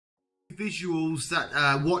Visuals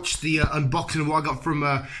that watched the unboxing of what I got from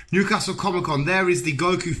Newcastle Comic Con. There is the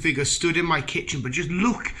Goku figure stood in my kitchen, but just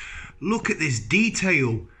look at this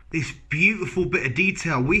detail, this beautiful bit of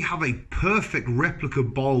detail. We have a perfect replica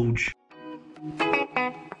bulge.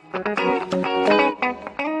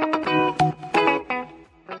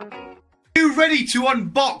 You ready to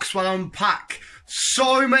unbox while I unpack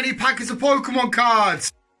so many packets of Pokemon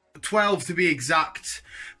cards? 12 to be exact.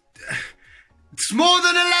 It's more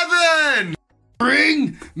than 11!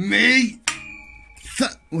 Bring me...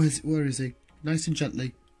 Where is he? Nice and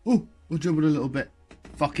gently. Oh, we'll dribble a little bit.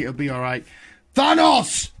 Fuck it, it'll be alright.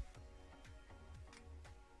 Thanos!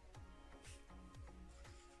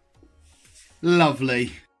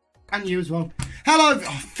 Lovely. And you as well. Hello!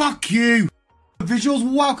 Oh, fuck you! Visuals,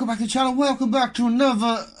 welcome back to the channel. Welcome back to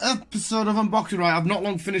another episode of Unboxing. Right, I've not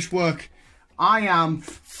long finished work. I am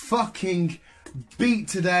fucking... beat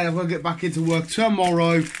today. I'm gonna get back into work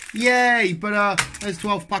tomorrow. Yay! But there's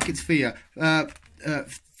 12 packets for you.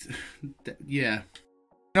 Yeah.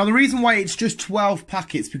 Now the reason why it's just 12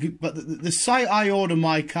 packets, but the site I order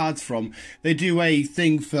my cards from, they do a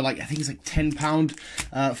thing for like, I think it's like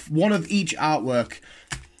 £10, one of each artwork.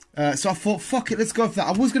 So I thought, fuck it, let's go for that.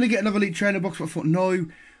 I was gonna get another Elite Trainer box, but I thought, no,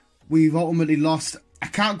 we've ultimately lost. I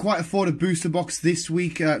can't quite afford a booster box this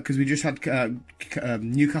week because we just had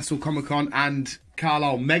Newcastle Comic Con and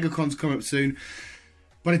Carlisle Megacons coming up soon.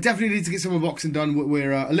 But I definitely need to get some unboxing done.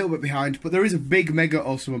 We're a little bit behind, but there is a big mega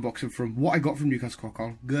awesome unboxing from what I got from Newcastle Comic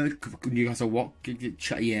Con. Good, Newcastle what?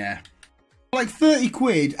 Yeah. Like 30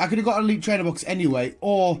 quid, I could have got an Elite Trainer box anyway,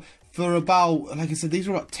 or for about, like I said, these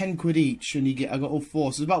are about 10 quid each, and I got all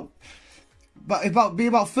four, so it's about... But it'd be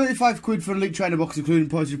about 35 quid for an Elite Trainer box, including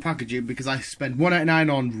postage packaging, because I spent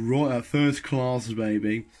 £1.89 on first class,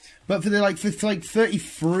 baby. But for like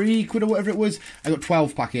 33 quid or whatever it was, I got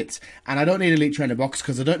 12 packets, and I don't need an Elite Trainer box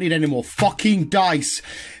because I don't need any more fucking dice.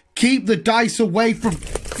 Keep the dice away from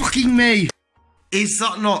fucking me. Is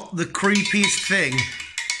that not the creepiest thing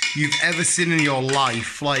you've ever seen in your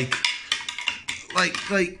life? Like,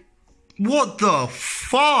 what the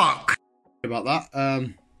fuck? About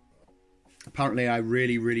that. Apparently, I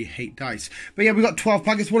really hate dice. But yeah, we got 12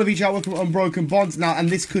 packets, one of each artwork of Unbroken Bonds now, and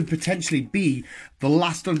this could potentially be the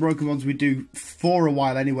last Unbroken Bonds we do for a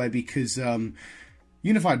while anyway, because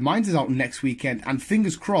Unified Minds is out next weekend, and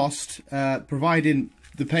fingers crossed, providing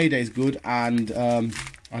the payday's good and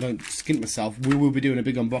I don't skint myself, we will be doing a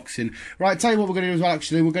big unboxing. Right, tell you what we're going to do as well,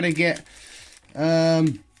 actually. We're going to get...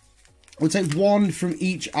 we'll take one from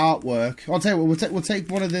each artwork. I'll tell you what, we'll take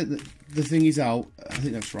one of the thingies out. I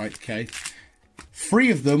think that's right, okay.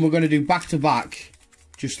 3 of them we're going to do back to back,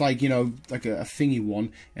 just like, you know, like a thingy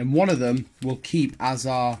one, and one of them we'll keep as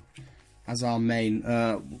our main.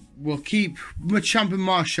 We'll keep Machamp and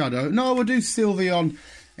Marshadow. No, we'll do Sylveon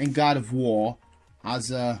and God of War as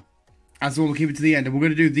the one we'll keep it to the end, and we're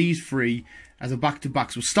going to do these 3 as a back to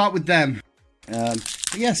back. So we'll start with them.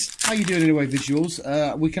 But yes, how you doing anyway, Visuals?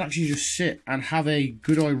 We can actually just sit and have a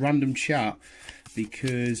good old random chat,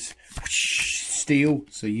 because Steel,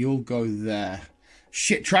 so you'll go there.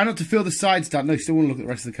 Shit, try not to feel the sides down. No, still want to look at the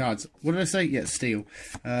rest of the cards. What did I say? Yeah, Steel.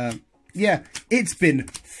 Yeah, it's been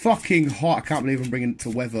fucking hot. I can't believe I'm bringing it to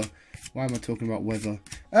weather. Why am I talking about weather?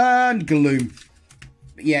 And Gloom.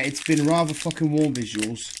 Yeah, it's been rather fucking warm,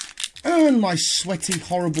 Visuals. And my sweaty,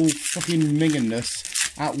 horrible fucking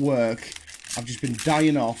minganness at work. I've just been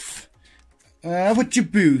dying off. What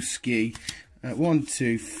Jabooski? 1,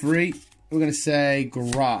 2, 3. We're going to say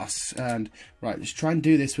grass. And, right, let's try and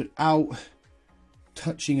do this without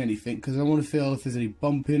touching anything, because I want to feel if there's any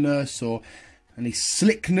bumpiness or any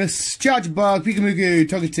slickness. Charge Bug, Pikamugu,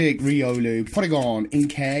 Togetic, Riolu, Porygon,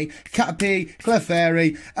 Inkay, Caterpie,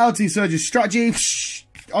 Clefairy, LT Surge's Strategy.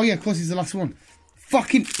 Oh yeah, of course he's the last one.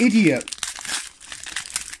 Fucking idiot.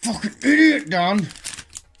 Fucking idiot, Dan.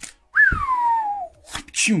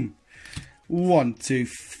 1, 2,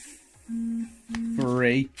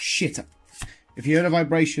 3. Shit. If you heard a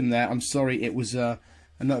vibration there, I'm sorry, it was a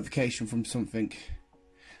notification from something.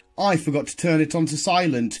 I forgot to turn it on to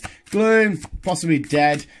silent. Gloom, possibly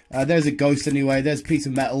dead. There's a ghost anyway. There's a piece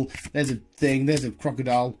of metal. There's a thing. There's a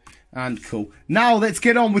crocodile. And cool. Now let's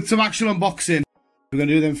get on with some actual unboxing. We're going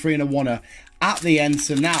to do them 3 in a one-er at the end.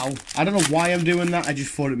 So now, I don't know why I'm doing that. I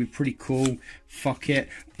just thought it'd be pretty cool. Fuck it.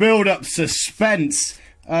 Build up suspense.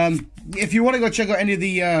 If you want to go check out any of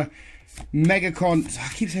the Megacon,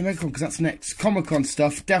 I keep saying Megacon because that's next. Comic-Con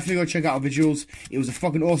stuff. Definitely go check out our visuals. It was a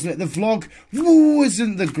fucking awesome. The vlog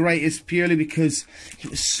wasn't the greatest purely because it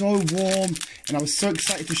was so warm and I was so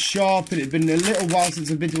excited to shop, and it had been a little while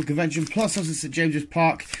since I've been to a convention. Plus, I was at St James's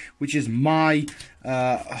Park, which is my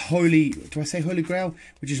holy grail?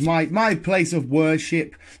 Which is my place of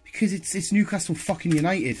worship because it's Newcastle fucking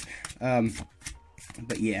United.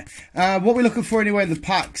 But yeah, what we're looking for anyway in the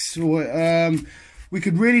packs. We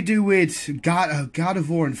could really do with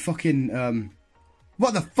Gardevoir and fucking,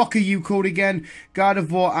 what the fuck are you called again?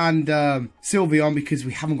 Gardevoir and Sylveon, because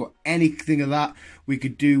we haven't got anything of that. We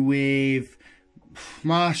could do with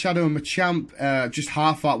Marshadow and Machamp, just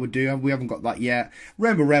half art would do. We haven't got that yet.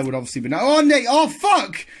 Rainbow Rare would obviously be nice. Oh, Nate, oh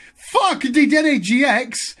fuck! Fuck, Dedenne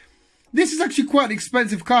GX! This is actually quite an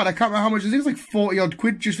expensive card. I can't remember how much. I think it's like 40 odd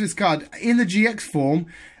quid just for this card in the GX form,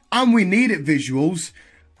 and we need it visuals.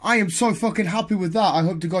 I am so fucking happy with that. I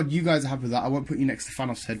hope to God you guys are happy with that. I won't put you next to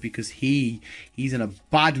Thanos' head because he's in a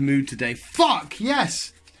bad mood today. Fuck,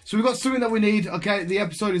 yes! So we've got something that we need. Okay, the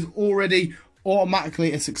episode is already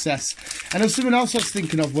automatically a success. And there's something else I was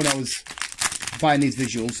thinking of when I was buying these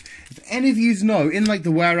visuals. If any of you know, in like the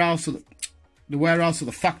warehouse or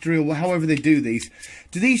the factory or however they do these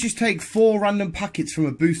just take 4 random packets from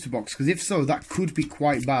a booster box? Because if so, that could be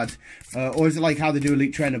quite bad. Or is it like how they do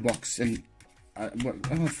Elite Trainer box and...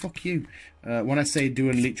 oh, fuck you. When I say do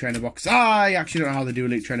an Elite Trainer box, I actually don't know how they do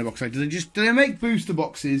Elite Trainer box. Like, do they make booster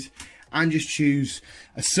boxes and just choose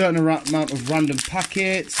a certain amount of random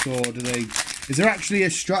packets, or is there actually a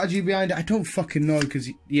strategy behind it? I don't fucking know, because,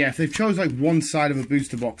 yeah, if they've chose, like, one side of a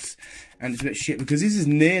booster box, and it's a bit shit, because this is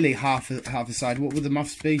nearly half a side. What would the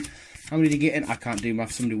maths be? How many did you get in? I can't do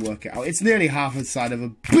maths, somebody work it out. It's nearly half a side of a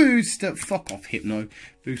booster, fuck off, Hypno,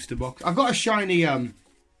 booster box. I've got a shiny,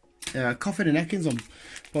 Coffin and Ekans on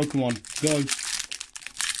Pokemon Go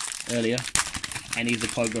earlier. Any of the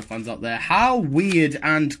Pogo fans out there, how weird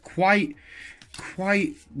and quite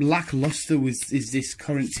lackluster is this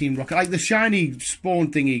current Team Rocket? Like the shiny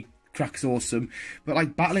spawn thingy crack's awesome, but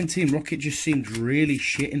like battling Team Rocket just seemed really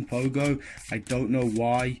shit in Pogo. I don't know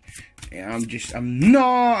why. I'm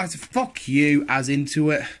not as fuck you as into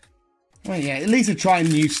it. Well, yeah, at least they're trying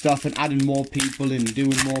new stuff and adding more people and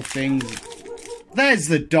doing more things. There's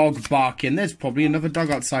the dog barking. There's probably another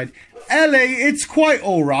dog outside. Ellie, it's quite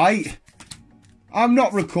alright. I'm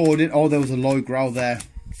not recording. Oh, there was a low growl there.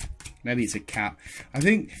 Maybe it's a cat. I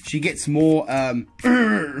think she gets more, oh,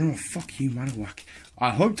 fuck you, Manawak. I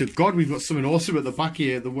hope to God we've got something awesome at the back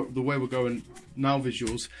here, the way we're going now,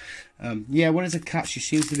 visuals. Yeah, when it's a cat, she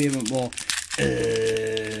seems to be a bit more,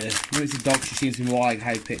 when it's a dog, she seems to be more like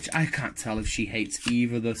high-pitched. I can't tell if she hates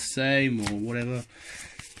either the same or whatever.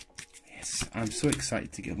 I'm so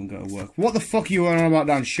excited to get up and go to work. What the fuck are you on about,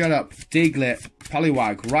 Dan? Shut up. Diglett,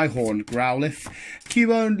 Poliwag, Rhyhorn, Growlithe,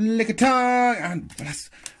 Cubone, Lickitung, and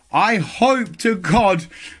I hope to God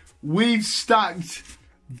we've stacked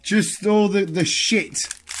just all the shit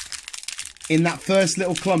in that first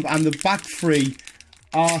little clump, and the back 3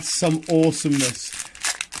 are some awesomeness.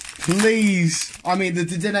 Please. I mean, the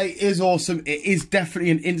Dedenne is awesome. It is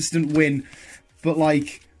definitely an instant win. But,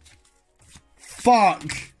 like, fuck.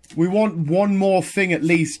 We want one more thing at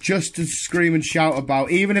least just to scream and shout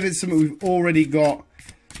about. Even if it's something we've already got.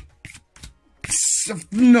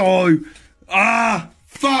 No. Ah.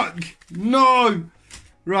 Fuck. No.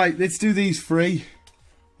 Right. Let's do these 3.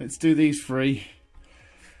 Let's do these 3.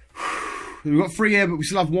 We've got 3 here, but we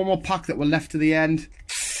still have one more pack that we're left to the end.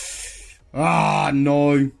 Ah,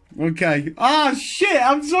 no. Okay. Ah, shit.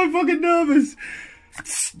 I'm so fucking nervous.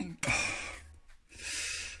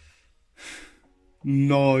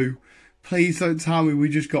 No. Please don't tell me we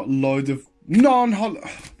just got loads of non-holo...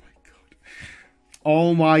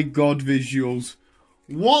 Oh my god, visuals.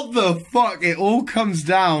 What the fuck? It all comes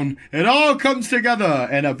down. It all comes together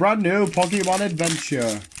in a brand new Pokemon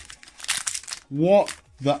adventure. What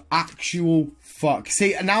the actual fuck?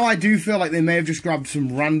 See, now I do feel like they may have just grabbed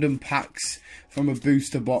some random packs from a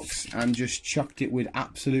booster box and just chucked it with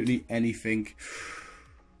absolutely anything.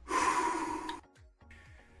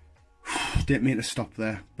 Didn't mean to stop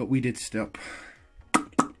there, but we did stop.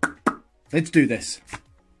 Let's do this.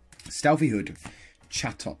 Stealthy Hood,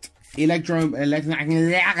 Chatot, Electrum,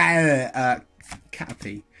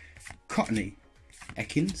 Caterpie, Cottony,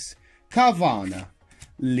 Ekans, Carvana,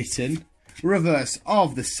 Litten, Reverse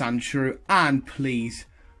of the Sandshrew, and please,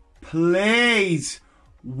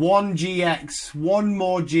 one GX, one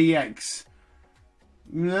more GX.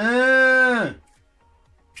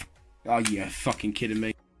 Oh, you're fucking kidding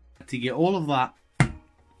me. To get all of that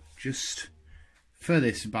just for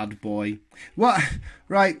this bad boy. What?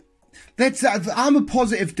 Right. I'm a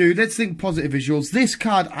positive dude. Let's think positive visuals. This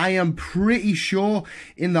card, I am pretty sure,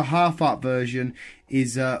 in the half art version,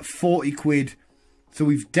 is 40 quid. So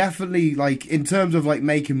we've definitely, like, in terms of, like,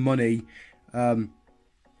 making money,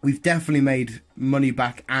 we've definitely made money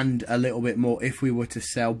back and a little bit more if we were to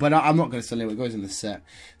sell. But I'm not going to sell it. It goes in the set.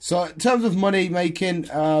 So in terms of money making,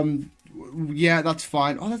 yeah, that's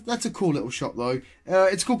fine. Oh, that's a cool little shop, though.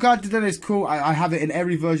 It's a cool card. It's cool. I have it in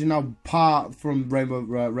every version now, apart from Rainbow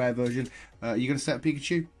Rare version. You going to set up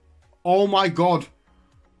Pikachu? Oh, my God.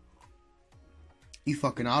 You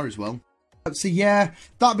fucking are as well. So yeah,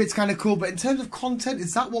 that bit's kind of cool, but in terms of content,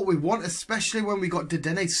 is that what we want? Especially when we got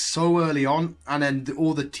Dedenne so early on, and then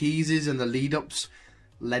all the teases and the lead-ups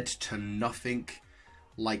led to nothing.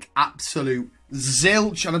 Like, absolute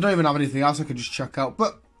zilch, and I don't even have anything else I could just chuck out,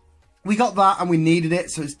 but we got that, and we needed it,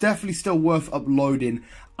 so it's definitely still worth uploading.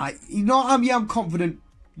 I'm confident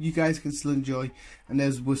you guys can still enjoy, and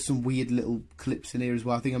was some weird little clips in here as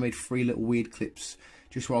well. I think I made 3 little weird clips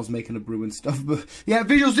just while I was making a brew and stuff. But yeah,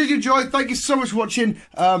 visuals, did you enjoy? Thank you so much for watching.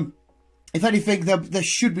 If anything, there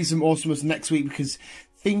should be some awesomeness next week, because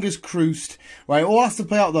fingers crossed. Right, all has to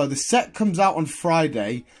play out though. The set comes out on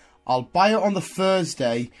Friday. I'll buy it on the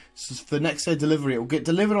Thursday, so for next day delivery. It will get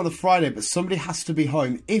delivered on the Friday, but somebody has to be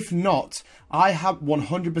home. If not, I have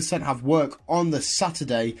 100% have work on the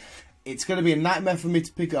Saturday. It's going to be a nightmare for me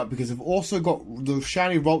to pick it up, because I've also got the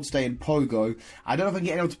shiny Rolts Day in Pogo. I don't know if I can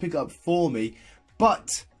get anyone to pick it up for me.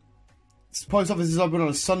 But post office is open on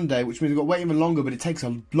a Sunday, which means we've got to wait even longer, but it takes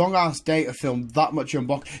a long-ass day to film that much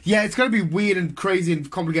unbox. Yeah, it's going to be weird and crazy and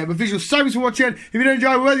complicated, but visuals, so much for watching. If you don't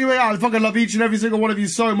enjoy it, I fucking love each and every single one of you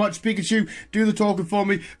so much. Pikachu, do the talking for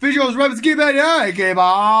me. Visuals, remember to keep it, yeah, keep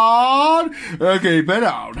on, keep it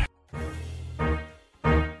on.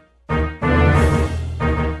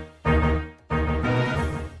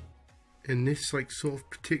 In this, like, sort of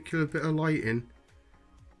particular bit of lighting,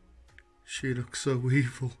 she looks so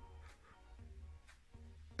evil.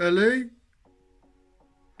 Ellie?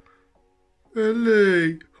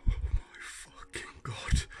 Ellie? Oh my fucking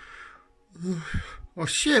God. Oh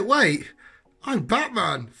shit, wait. I'm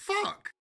Batman. Fuck.